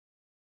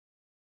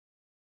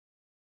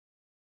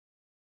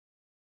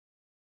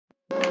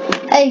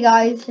Hey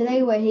guys,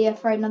 today we're here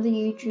for another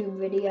YouTube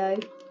video,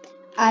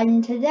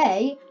 and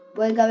today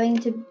we're going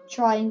to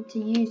trying to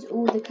use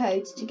all the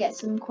codes to get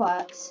some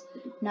quirks.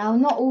 Now,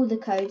 not all the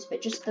codes,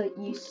 but just the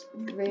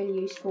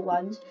really useful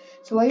ones.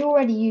 So I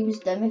already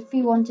used them. If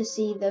you want to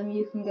see them,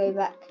 you can go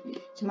back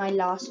to my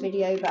last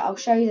video, but I'll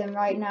show them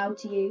right now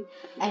to you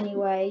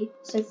anyway.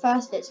 So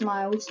first it's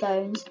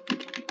milestones,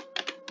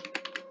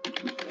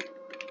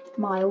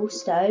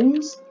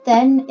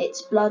 then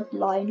it's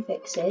bloodline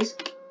fixes.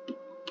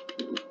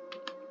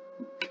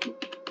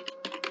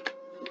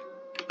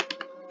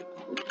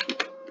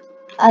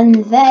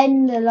 And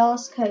then the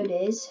last code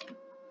is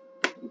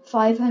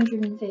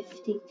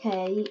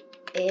 550k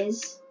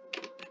is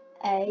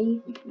a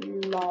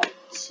lot.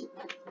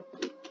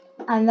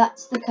 And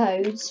that's the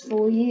codes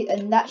for you,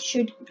 and that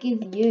should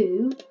give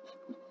you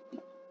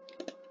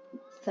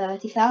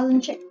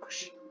 30,000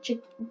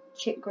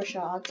 chikra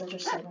shards. I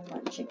just said them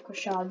like chikra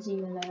shards,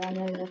 even though I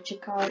know they're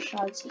chikara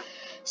shards.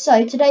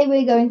 So today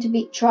we're going to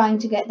be trying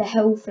to get the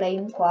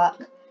Hellflame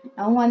quirk.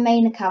 Now on my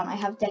main account I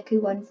have Deku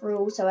 1 for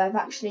all, so I've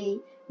actually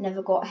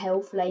never got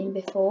Hellflame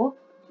before,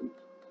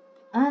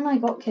 and I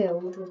got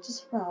killed. What a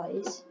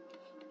surprise.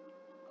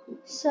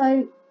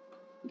 So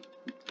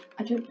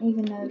I don't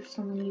even know if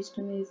someone used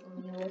to move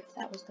on me or if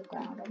that was the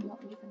ground. I'm not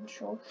even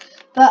sure,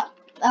 but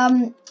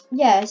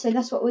yeah, so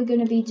that's what we're going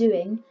to be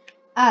doing.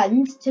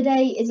 And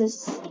today is a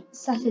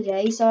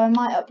Saturday, so I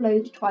might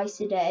upload twice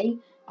a day.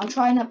 I'll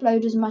try and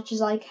upload as much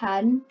as I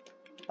can,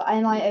 but I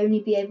might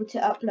only be able to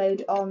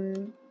upload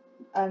on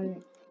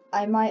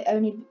I'll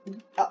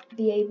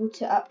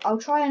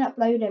try and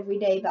upload every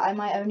day, but I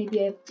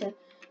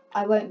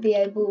won't be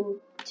able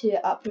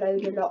to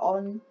upload a lot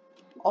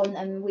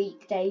on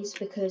weekdays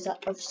because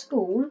of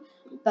school.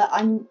 But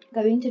I'm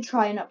going to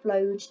try and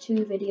upload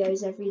 2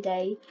 videos every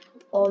day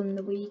on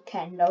the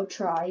weekend. I'll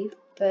try,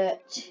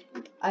 but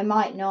I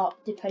might not,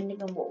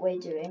 depending on what we're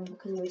doing,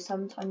 because we're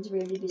sometimes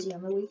really busy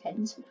on the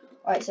weekends.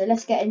 Alright, so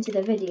let's get into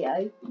the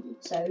video.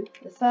 So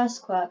the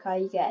first quirk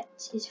I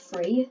get is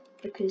free,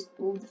 because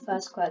all the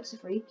first quirks are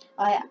free.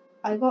 I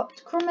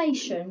got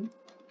cremation,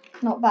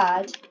 not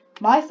bad.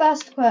 My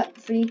first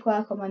free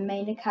quirk on my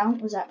main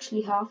account was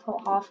actually half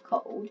hot, half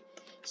cold.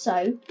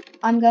 So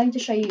I'm going to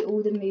show you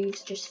all the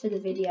moves just for the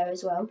video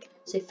as well.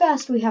 So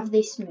first we have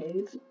this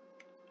move.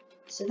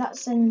 So that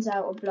sends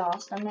out a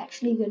blast. I'm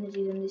actually going to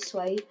do them this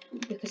way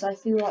because I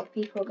feel like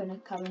people are going to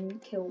come and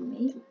kill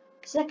me.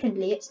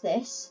 Secondly, it's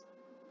this,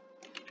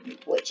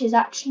 which is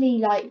actually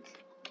like,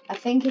 I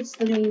think it's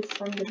the move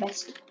from the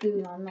best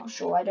Kagoon. I'm not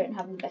sure. I don't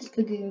have the best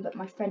Kagoon, but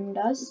my friend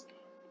does.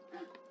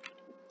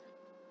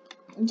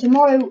 And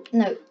tomorrow,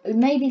 no,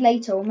 maybe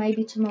later or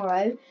maybe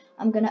tomorrow,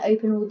 I'm going to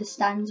open all the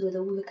stands with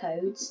all the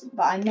codes.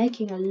 But I'm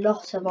making a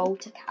lot of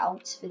alt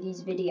accounts for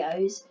these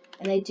videos,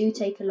 and they do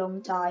take a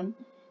long time.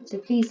 So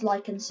please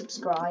like and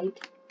subscribe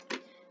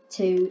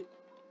so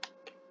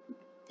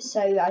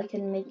I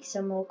can make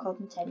some more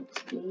content,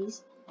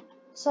 please.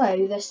 So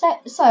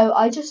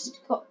I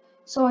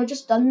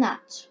just done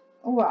that.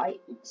 Alright,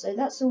 so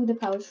that's all the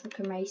powers for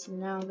cremation.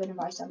 Now I'm gonna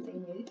buy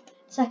something new.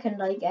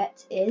 Second I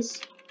get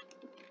is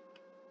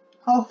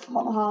half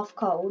hot, half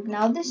cold.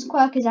 Now this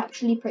quirk is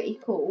actually pretty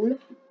cool.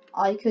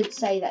 I could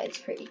say that it's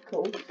pretty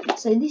cool.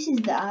 So this is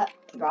that,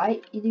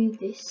 right? You do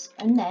this,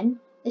 and then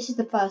this is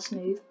the first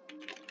move.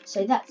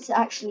 So that's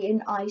actually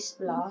an ice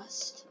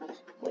blast,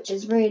 which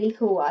is really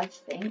cool, I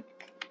think.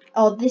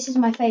 Oh, this is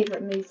my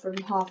favourite move from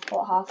half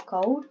hot, half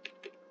cold.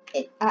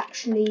 It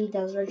actually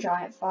does a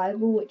giant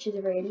fireball, which is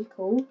really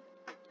cool.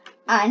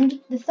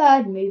 And the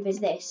third move is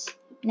this.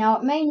 Now,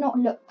 it may not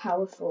look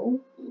powerful,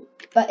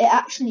 but it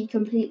actually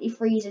completely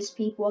freezes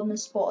people on the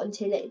spot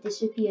until it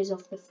disappears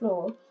off the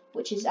floor,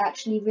 which is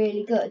actually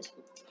really good.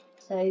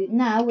 So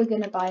now we're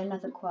going to buy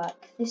another quirk.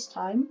 This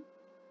time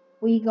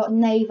we got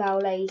Naval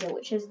Laser,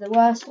 which is the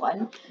worst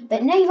one.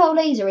 But Naval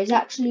Laser is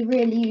actually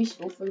really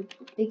useful for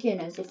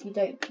beginners if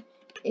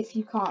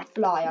you can't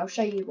fly. I'll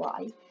show you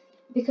why.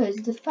 Because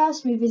the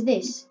first move is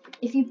this.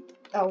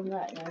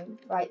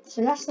 Right,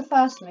 so that's the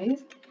first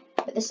move,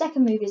 but the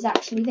second move is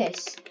actually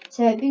this.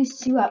 So it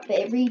boosts you up, but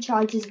it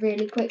recharges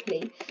really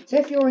quickly. So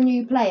if you're a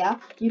new player,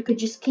 you could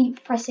just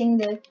keep pressing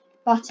the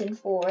button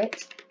for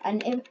it,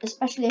 and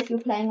especially if you're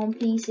playing on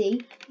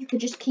PC, you could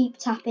just keep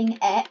tapping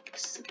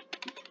X,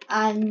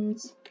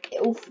 and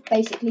it will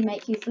basically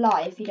make you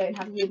fly if you don't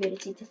have the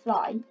ability to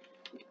fly.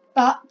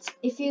 But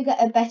if you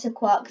get a better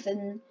quirk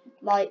than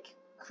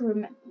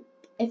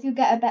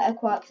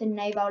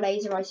Naval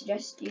Laser, I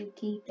suggest you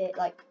keep it.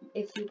 Like,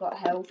 if you got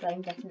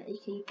Hellflame, definitely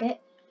keep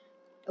it.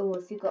 Or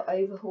if you got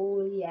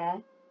Overhaul, yeah.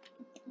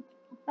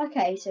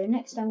 Okay, so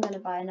next I'm going to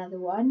buy another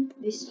one.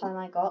 This time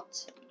I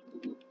got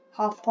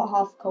half hot,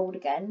 half cold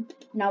again.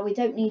 Now we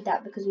don't need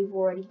that because we've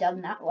already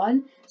done that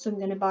one. So I'm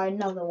going to buy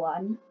another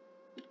one.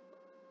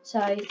 So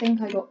I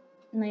think I got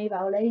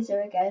Naval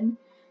Laser again.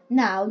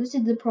 Now, this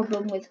is the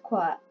problem with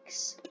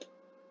quirks.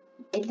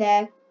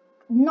 They're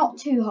not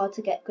too hard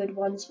to get good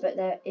ones, but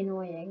they're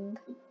annoying.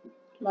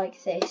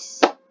 Like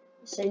this.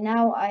 So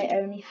now I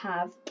only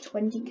have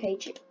 20k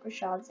chikra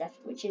shards left,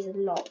 which is a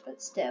lot,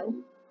 but still.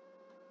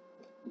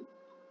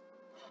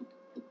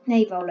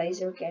 naval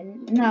laser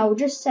again. Now,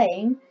 just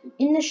saying,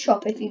 in the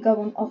shop, if you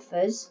go on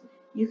offers,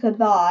 you could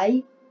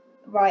buy,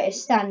 right, a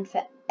stand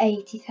for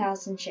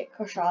 80,000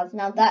 chikra shards.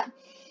 Now that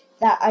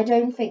I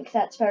don't think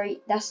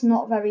that's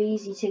not very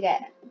easy to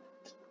get,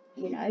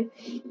 you know,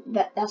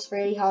 but that's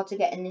really hard to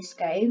get in this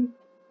game.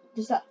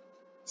 Does that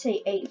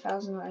say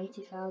 8,000 or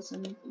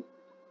 80,000?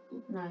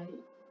 No,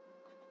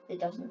 it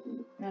doesn't.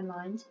 Never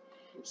mind.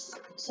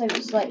 So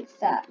it's like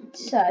that.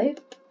 So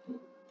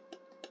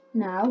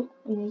now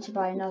we need to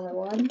buy another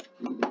one,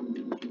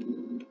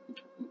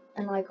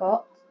 and I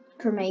got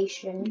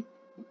cremation.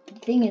 The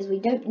thing is, we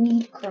don't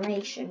need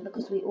cremation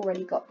because we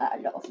already got that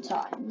a lot of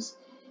times.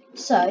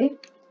 So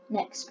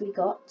next we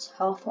got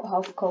half hot,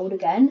 half cold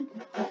again.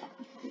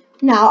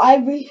 Now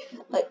I'm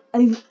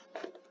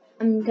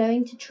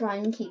going to try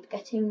and keep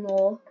getting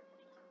more.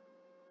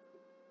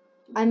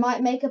 I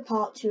might make a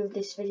part 2 of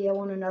this video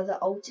on another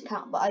alt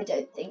account, but I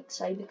don't think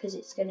so because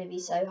it's going to be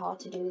so hard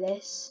to do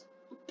this.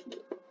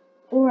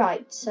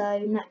 Alright, so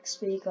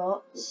next we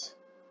got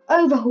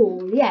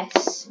overhaul,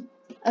 yes.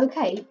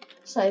 Okay,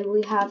 so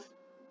we have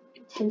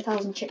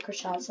 10,000 chikra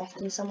shards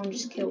left and someone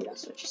just killed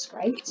us, which is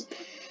great.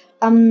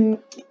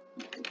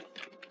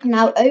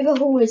 Now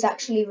overhaul is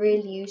actually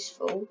really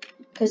useful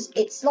because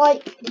it's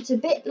a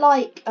bit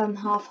like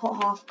half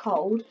hot, half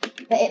cold,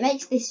 but it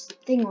makes this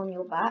thing on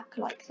your back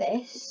like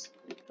this,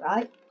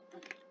 right?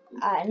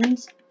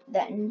 And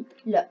then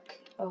look,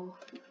 oh,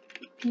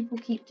 people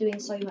keep doing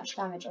so much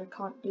damage. I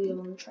can't do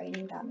them on the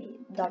training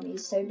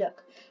dummies. So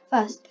look,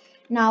 first,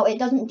 now it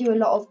doesn't do a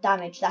lot of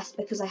damage. That's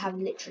because I have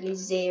literally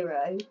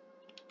 0.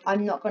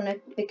 I'm not gonna,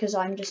 because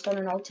I'm just on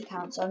an alt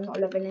account, so I'm not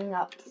leveling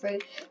up through.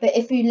 But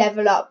if you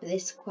level up,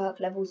 this quirk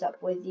levels up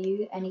with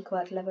you. Any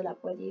quirk level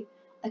up with you.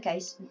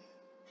 Okay, so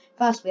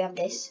first we have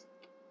this,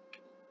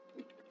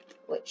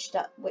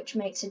 which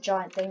makes a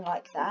giant thing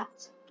like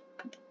that.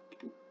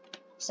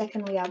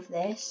 Second we have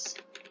this,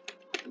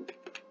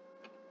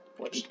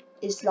 which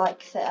is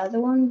like the other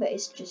one, but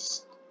it's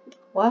just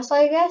worse,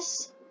 I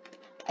guess.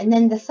 And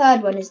then the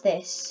third one is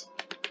this.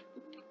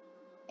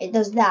 It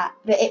does that,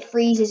 but it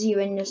freezes you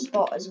in the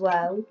spot as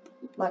well,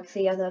 like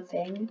the other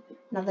thing.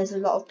 Now there's a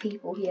lot of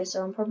people here,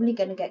 so I'm probably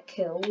going to get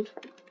killed.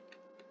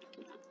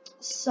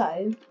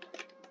 So,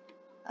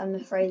 I'm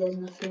afraid there's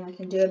nothing I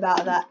can do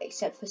about that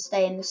except for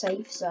stay in the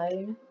safe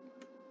zone.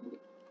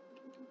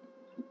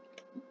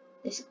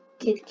 This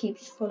kid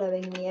keeps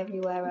following me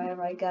everywhere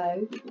wherever I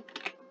go.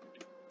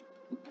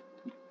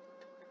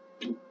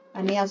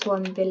 And he has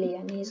 1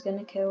 billion, he's going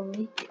to kill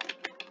me.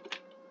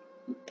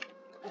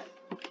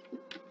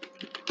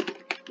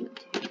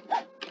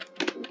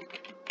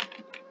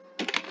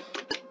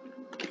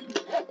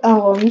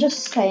 Oh, I'm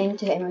just saying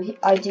to him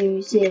I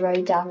do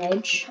 0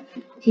 damage.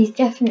 He's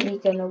definitely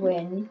gonna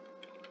win.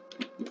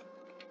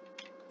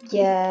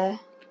 Yeah.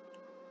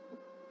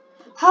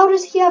 How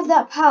does he have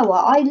that power?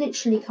 I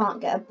literally can't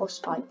get a boss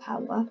fight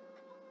power.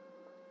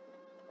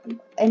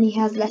 And he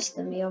has less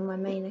than me on my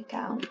main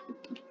account.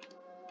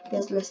 He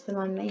has less than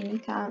my main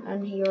account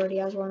and he already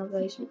has one of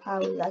those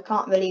powers. I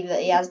can't believe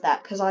that he has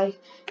that because I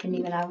didn't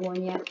even have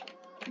one yet.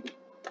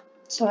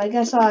 So I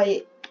guess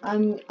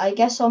I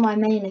guess on my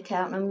main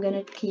account I'm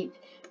gonna keep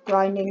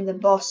grinding the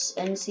boss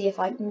and see if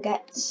I can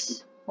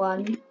get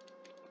one.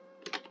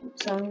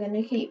 So I'm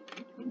gonna keep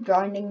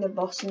grinding the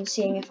boss and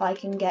seeing if I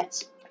can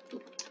get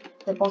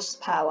the boss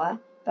power.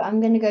 But I'm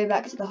gonna go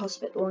back to the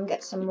hospital and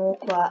get some more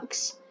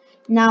quirks.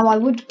 Now I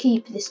would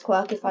keep this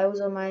quirk if I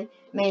was on my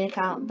main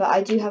account, but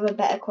I do have a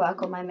better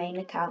quirk on my main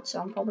account, so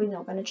I'm probably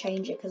not gonna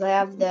change it because I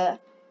have the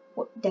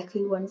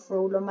Deku one for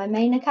all on my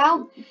main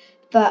account.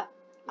 But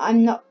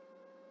I'm not.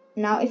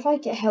 Now, if I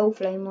get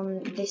Hellflame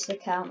on this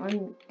account,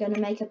 I'm going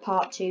to make a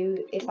part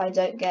 2 if I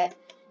don't get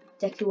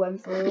Deku 1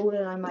 for all,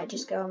 and I might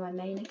just go on my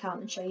main account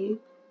and show you.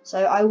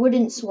 So, I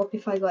wouldn't swap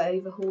if I got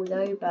Overhaul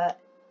though, but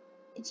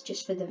it's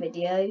just for the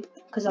video,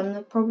 because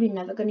I'm probably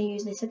never going to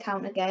use this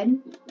account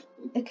again.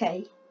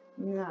 Okay,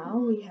 now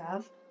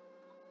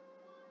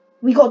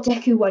we got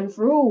Deku 1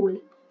 for all.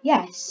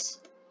 Yes,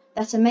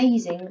 that's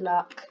amazing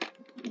luck.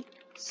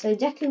 So,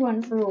 Deku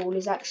 1 for all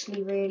is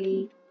actually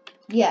really...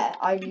 yeah,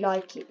 I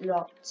like it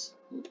lots.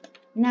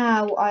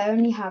 Now I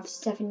only have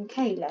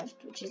 7k left,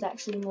 which is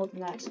actually more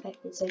than I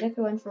expected. So Deku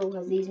 1 for all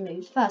has these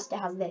moves. First, it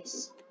has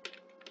this.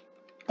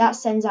 That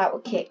sends out a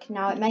kick.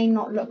 Now it may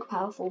not look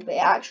powerful, but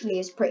it actually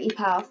is pretty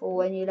powerful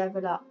when you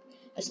level up,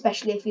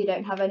 especially if you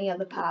don't have any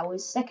other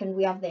powers. Second,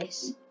 we have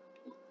this,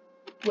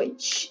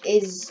 which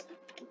is,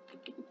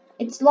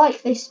 it's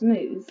like this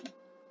move.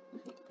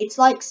 It's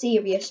like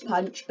Serious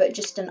Punch, but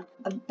just a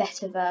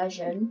better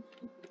version.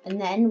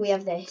 And then we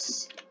have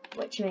this,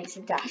 which makes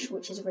a dash,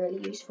 which is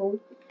really useful.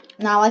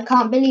 Now, I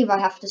can't believe I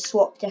have to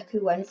swap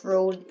Deku 1 for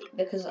all,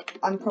 because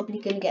I'm probably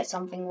going to get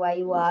something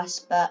way worse,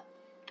 but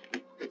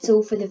it's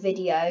all for the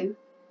video.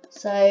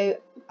 So,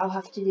 I'll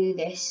have to do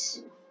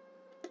this.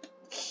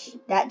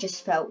 That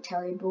just felt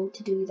terrible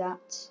to do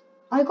that.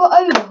 I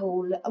got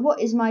Overhaul. What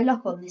is my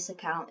luck on this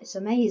account? It's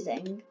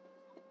amazing.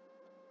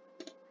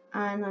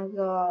 And I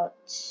got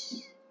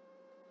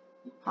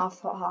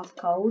half hot, half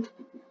cold.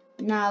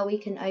 Now we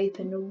can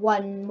open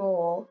one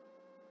more.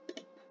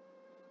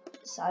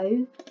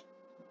 So,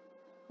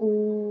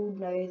 oh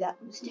no, that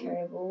was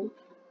terrible.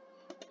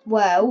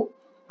 Well,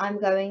 I'm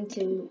going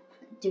to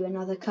do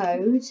another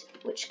code,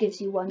 which gives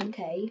you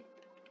 1k.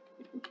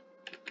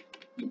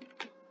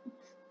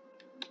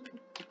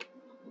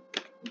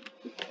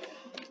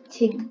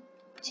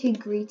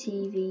 Tigri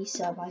TV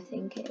sub, I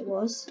think it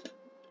was.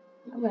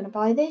 I'm going to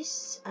buy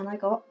this, and I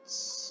got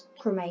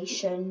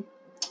cremation.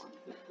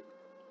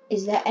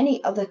 Is there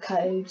any other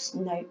codes?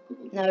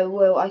 No,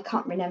 well, I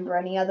can't remember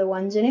any other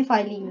ones, and if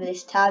I leave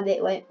this tab,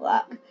 it won't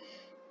work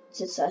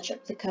to search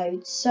up the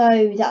codes.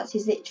 So that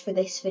is it for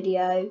this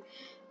video.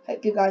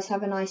 Hope you guys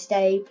have a nice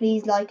day.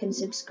 Please like and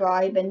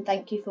subscribe, and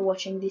thank you for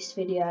watching this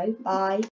video. Bye.